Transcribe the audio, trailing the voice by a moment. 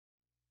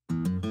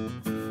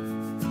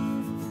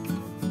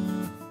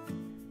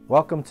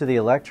Welcome to the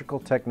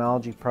Electrical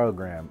Technology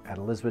program at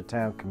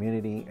Elizabethtown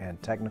Community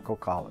and Technical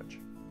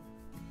College.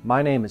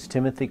 My name is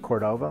Timothy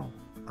Cordova.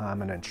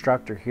 I'm an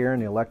instructor here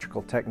in the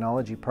Electrical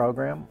Technology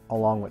program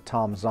along with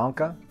Tom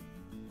Zonka,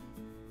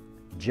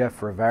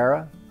 Jeff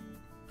Rivera,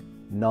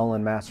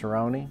 Nolan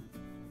Massaroni,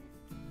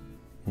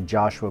 and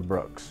Joshua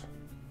Brooks.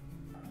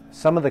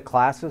 Some of the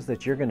classes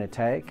that you're going to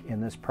take in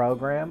this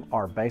program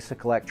are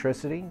basic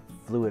electricity,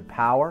 fluid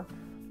power,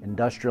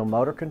 industrial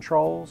motor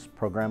controls,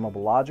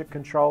 programmable logic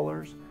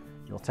controllers.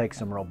 You'll take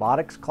some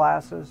robotics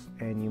classes,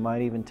 and you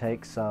might even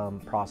take some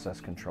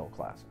process control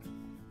classes.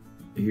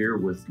 Here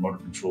with Motor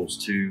Controls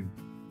 2,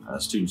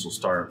 students will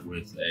start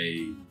with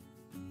a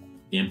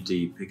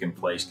empty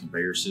pick-and-place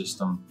conveyor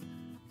system.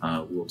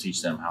 We'll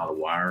teach them how to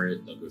wire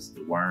it. They'll go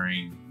through the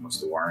wiring.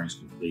 Once the wiring is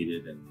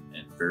completed and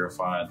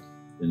verified,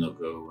 then they'll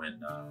go and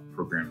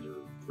program their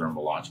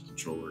programmable logic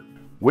controller.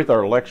 With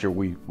our lecture,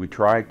 we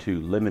try to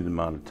limit the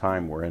amount of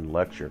time we're in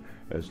lecture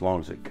as long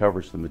as it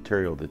covers the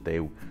material that they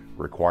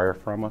require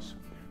from us.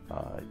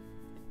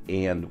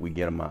 And we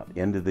get them out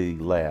into the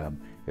lab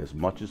as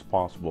much as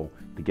possible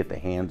to get the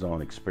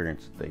hands-on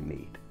experience that they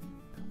need.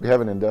 We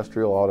have an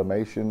industrial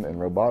automation and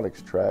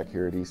robotics track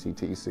here at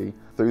ECTC.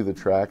 Through the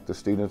track, the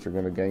students are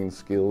going to gain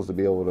skills to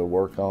be able to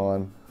work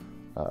on,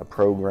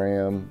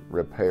 program,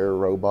 repair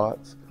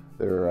robots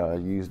that are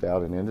used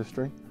out in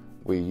industry.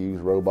 We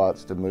use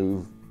robots to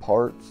move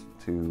parts,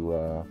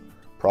 to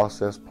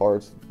process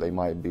parts. They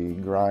might be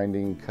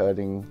grinding,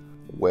 cutting,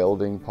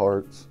 welding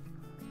parts.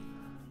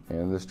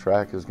 And this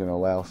track is going to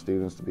allow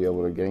students to be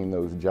able to gain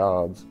those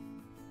jobs.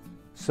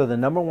 So the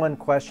number one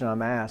question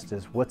I'm asked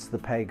is, what's the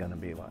pay going to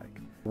be like?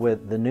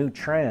 With the new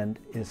trend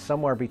is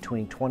somewhere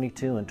between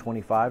 $22 and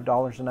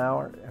 $25 an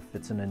hour if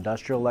it's an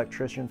industrial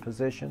electrician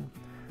position.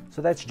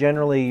 So that's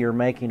generally you're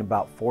making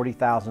about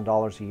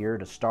 $40,000 a year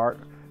to start.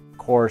 Of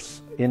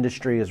course,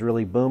 industry is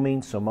really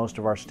booming, so most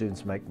of our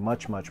students make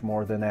much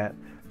more than that,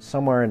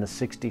 somewhere in the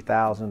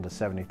 $60,000 to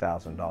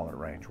 $70,000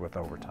 range with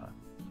overtime.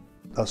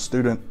 A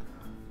student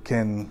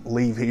can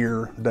leave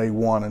here day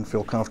one and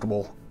feel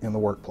comfortable in the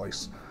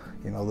workplace.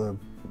 You know,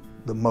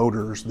 the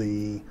motors,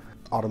 the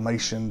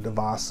automation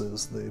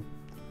devices, the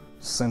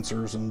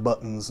sensors and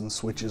buttons and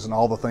switches and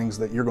all the things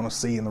that you're going to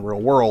see in the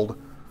real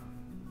world,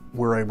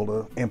 we're able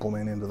to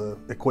implement into the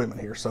equipment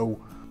here. So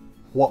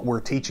what we're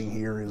teaching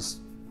here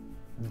is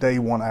day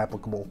one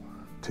applicable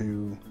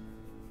to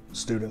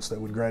students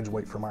that would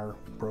graduate from our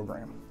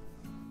program.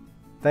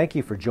 Thank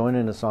you for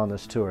joining us on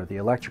this tour. The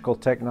Electrical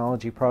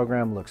Technology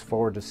program looks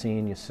forward to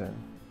seeing you soon.